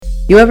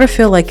You ever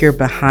feel like you're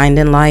behind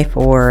in life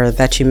or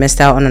that you missed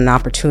out on an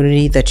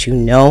opportunity that you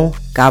know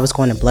God was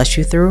going to bless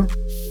you through?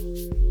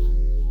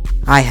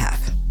 I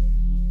have.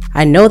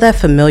 I know that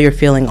familiar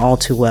feeling all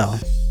too well.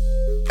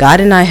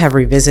 God and I have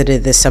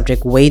revisited this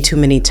subject way too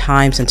many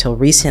times until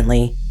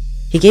recently,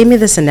 he gave me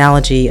this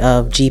analogy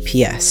of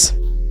GPS.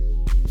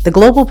 The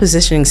Global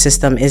Positioning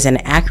System is an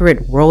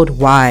accurate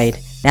worldwide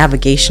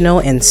navigational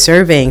and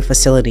surveying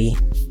facility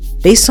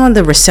based on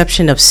the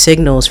reception of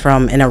signals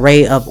from an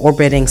array of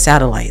orbiting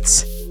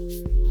satellites.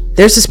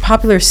 There's this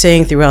popular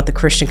saying throughout the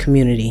Christian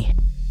community,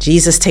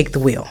 Jesus take the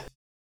wheel.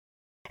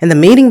 And the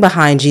meaning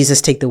behind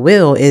Jesus take the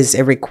wheel is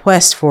a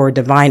request for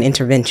divine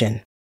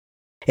intervention.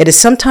 It is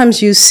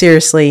sometimes used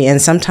seriously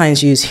and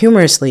sometimes used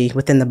humorously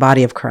within the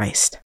body of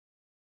Christ.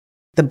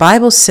 The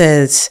Bible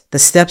says the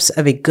steps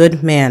of a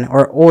good man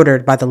are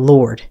ordered by the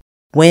Lord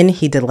when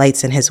he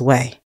delights in his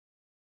way.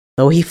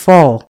 Though he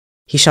fall,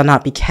 he shall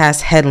not be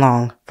cast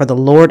headlong, for the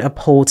Lord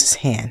upholds his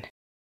hand.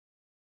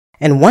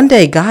 And one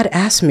day God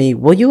asked me,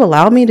 will you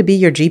allow me to be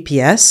your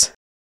GPS?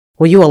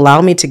 Will you allow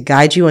me to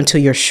guide you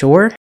until you're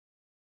sure?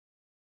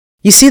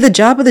 You see, the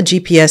job of the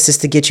GPS is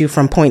to get you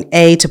from point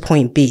A to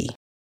point B,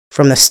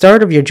 from the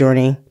start of your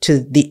journey to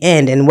the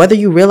end, and whether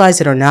you realize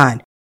it or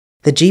not,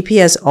 the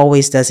GPS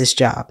always does its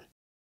job.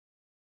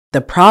 The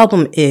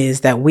problem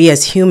is that we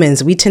as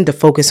humans, we tend to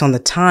focus on the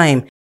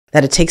time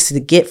that it takes to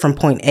get from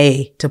point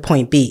A to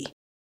point B.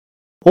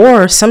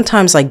 Or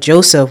sometimes, like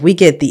Joseph, we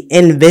get the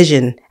end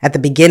vision at the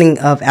beginning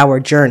of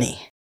our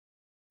journey.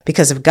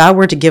 Because if God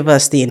were to give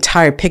us the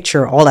entire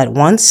picture all at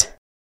once,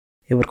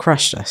 it would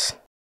crush us.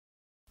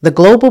 The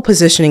Global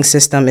Positioning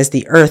System is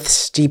the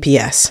Earth's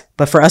GPS,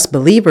 but for us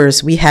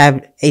believers, we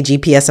have a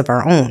GPS of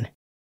our own.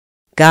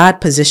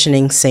 God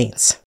positioning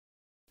saints.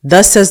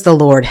 Thus says the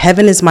Lord,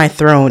 heaven is my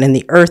throne and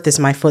the earth is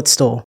my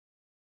footstool.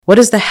 What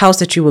is the house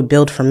that you would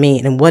build for me,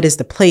 and what is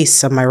the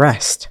place of my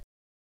rest?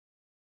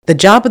 The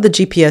job of the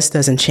GPS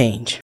doesn't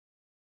change.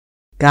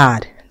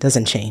 God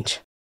doesn't change.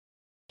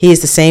 He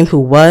is the same who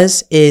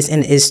was, is,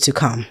 and is to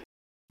come.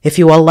 If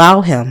you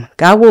allow him,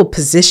 God will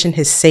position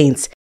his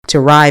saints to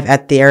arrive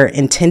at their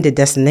intended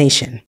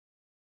destination.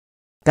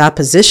 God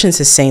positions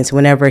his saints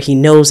whenever he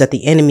knows that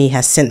the enemy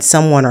has sent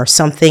someone or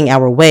something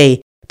our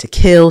way to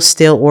kill,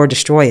 steal, or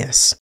destroy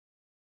us.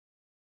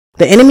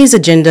 The enemy's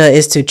agenda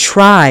is to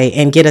try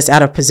and get us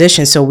out of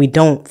position so we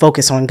don't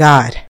focus on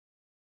God.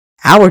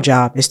 Our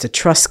job is to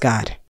trust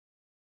God.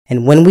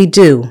 And when we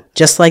do,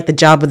 just like the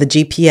job of the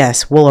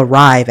GPS, we'll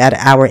arrive at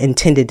our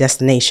intended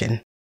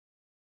destination.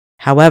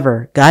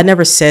 However, God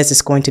never says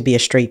it's going to be a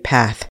straight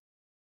path.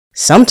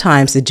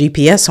 Sometimes the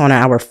GPS on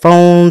our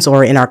phones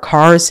or in our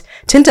cars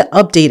tend to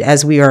update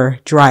as we are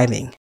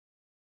driving,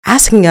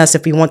 asking us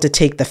if we want to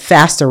take the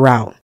faster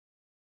route.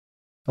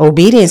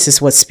 Obedience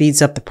is what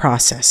speeds up the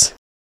process.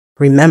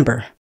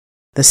 Remember,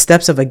 the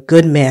steps of a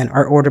good man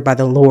are ordered by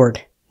the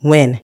Lord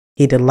when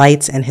he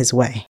delights in his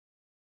way.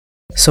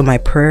 So my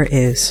prayer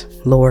is,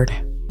 Lord,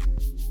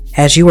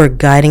 as you are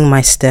guiding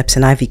my steps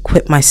and I've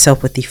equipped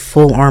myself with the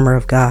full armor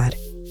of God,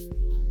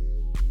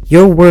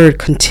 your word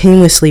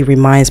continuously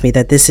reminds me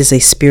that this is a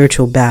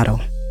spiritual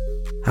battle.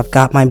 I've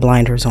got my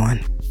blinders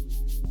on.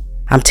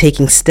 I'm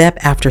taking step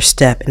after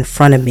step in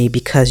front of me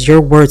because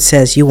your word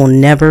says you will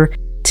never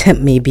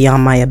tempt me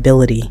beyond my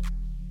ability.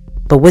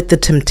 But with the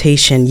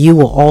temptation, you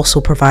will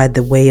also provide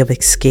the way of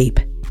escape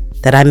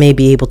that I may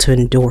be able to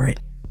endure it.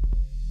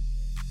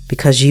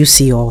 Because you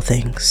see all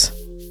things,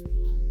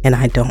 and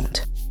I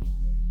don't.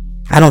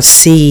 I don't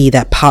see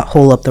that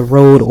pothole up the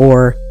road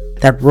or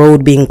that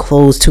road being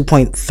closed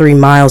 2.3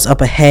 miles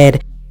up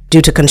ahead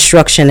due to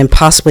construction and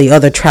possibly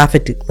other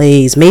traffic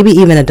delays, maybe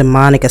even a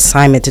demonic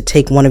assignment to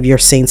take one of your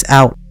saints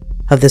out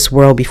of this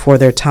world before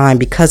their time,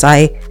 because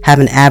I have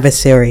an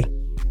adversary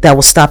that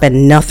will stop at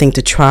nothing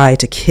to try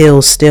to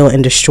kill, steal,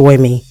 and destroy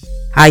me.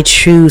 I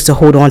choose to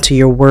hold on to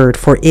your word,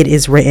 for it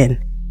is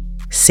written,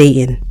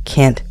 Satan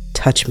can't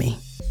touch me.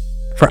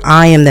 For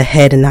I am the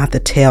head and not the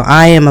tail.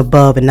 I am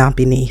above and not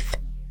beneath.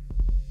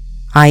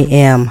 I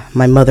am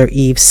my mother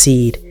Eve's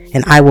seed,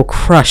 and I will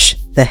crush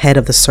the head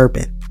of the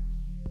serpent.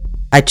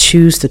 I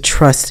choose to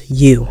trust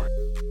you,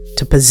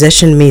 to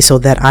position me so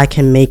that I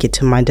can make it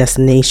to my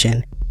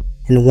destination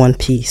in one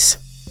piece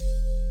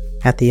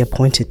at the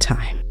appointed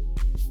time.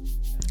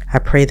 I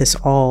pray this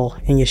all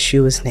in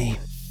Yeshua's name.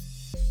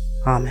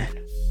 Amen.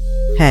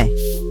 Hey,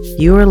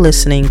 you are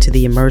listening to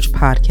the Emerge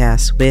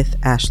podcast with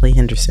Ashley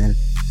Henderson.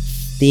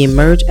 The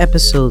Emerge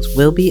episodes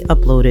will be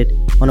uploaded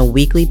on a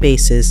weekly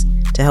basis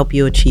to help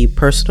you achieve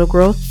personal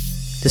growth,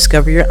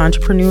 discover your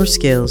entrepreneur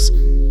skills,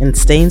 and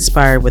stay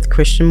inspired with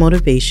Christian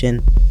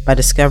motivation by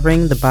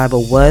discovering the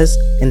Bible was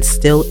and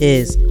still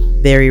is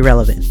very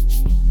relevant.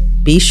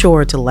 Be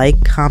sure to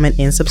like, comment,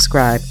 and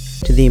subscribe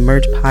to the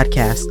Emerge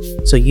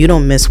podcast so you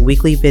don't miss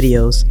weekly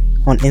videos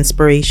on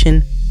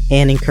inspiration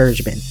and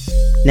encouragement.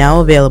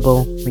 Now available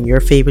on your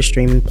favorite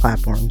streaming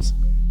platforms.